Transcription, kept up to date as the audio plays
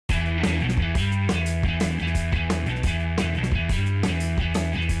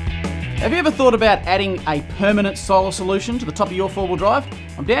Have you ever thought about adding a permanent solar solution to the top of your four-wheel drive?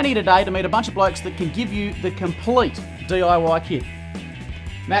 I'm down here today to meet a bunch of blokes that can give you the complete DIY kit.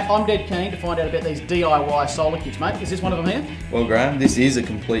 Matt, I'm dead keen to find out about these DIY solar kits, mate. Is this one of them here? Well, Graham, this is a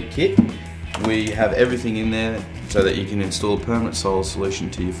complete kit. We have everything in there so that you can install a permanent solar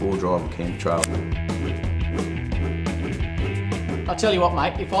solution to your four-wheel drive or camper trailer. I tell you what,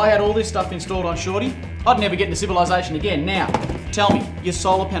 mate, if I had all this stuff installed on Shorty, I'd never get into civilization again. Now, tell me, your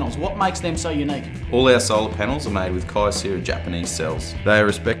solar panels, what makes them so unique? All our solar panels are made with Kyocera Japanese cells. They are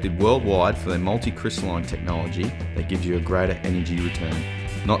respected worldwide for their multi-crystalline technology that gives you a greater energy return.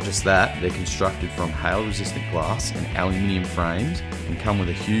 Not just that, they're constructed from hail-resistant glass and aluminium frames and come with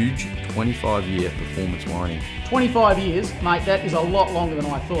a huge 25-year performance warranty. 25 years? Mate, that is a lot longer than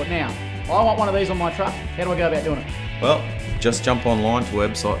I thought. Now, I want one of these on my truck. How do I go about doing it? Well, just jump online to the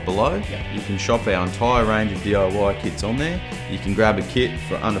website below. Yep. You can shop our entire range of DIY kits on there. You can grab a kit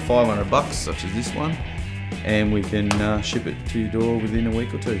for under 500 bucks, such as this one, and we can ship it to your door within a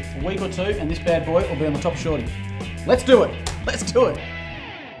week or two. A week or two, and this bad boy will be on the top Shorty. Let's do it. Let's do it.